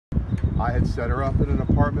I had set her up in an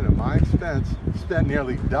apartment at my expense, spent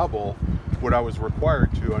nearly double what I was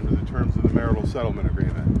required to under the terms of the marital settlement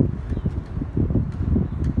agreement.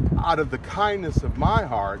 Out of the kindness of my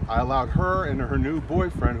heart, I allowed her and her new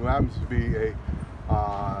boyfriend, who happens to be a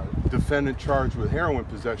defendant charged with heroin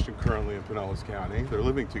possession currently in Pinellas County. They're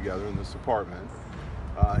living together in this apartment.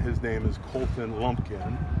 His name is Colton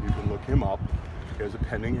Lumpkin. You can look him up. He has a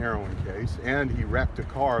pending heroin case, and he wrecked a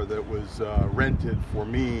car that was rented for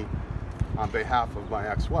me on behalf of my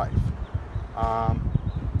ex-wife.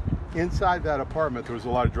 Inside that apartment, there was a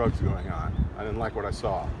lot of drugs going on. I didn't like what I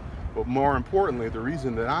saw. But more importantly, the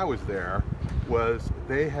reason that I was there was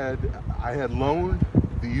I had loaned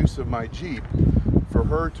the use of my Jeep for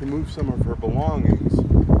her to move some of her belongings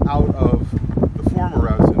out of the former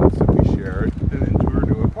residence that we shared and into her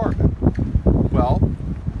new apartment. Well,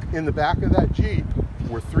 in the back of that Jeep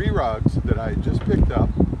were 3 rugs that I had just picked up,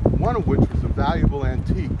 one of which was a valuable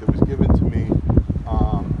antique that was given to me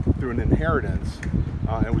through an inheritance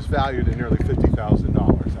and was valued at nearly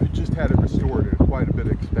 $50,000. I just had it restored at quite a bit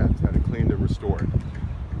of expense, had it cleaned and restored.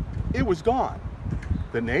 It was gone.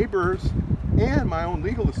 The neighbors and my own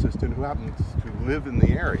legal assistant, who happens to live in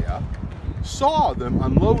the area, saw them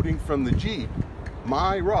unloading from the Jeep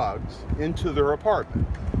my rugs into their apartment.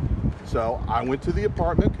 So I went to the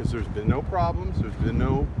apartment because there's been no problems, there's been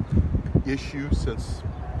no issues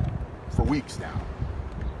for weeks now.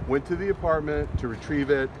 Went to the apartment to retrieve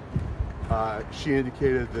it. She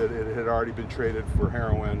indicated that it had already been traded for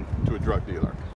heroin to a drug dealer.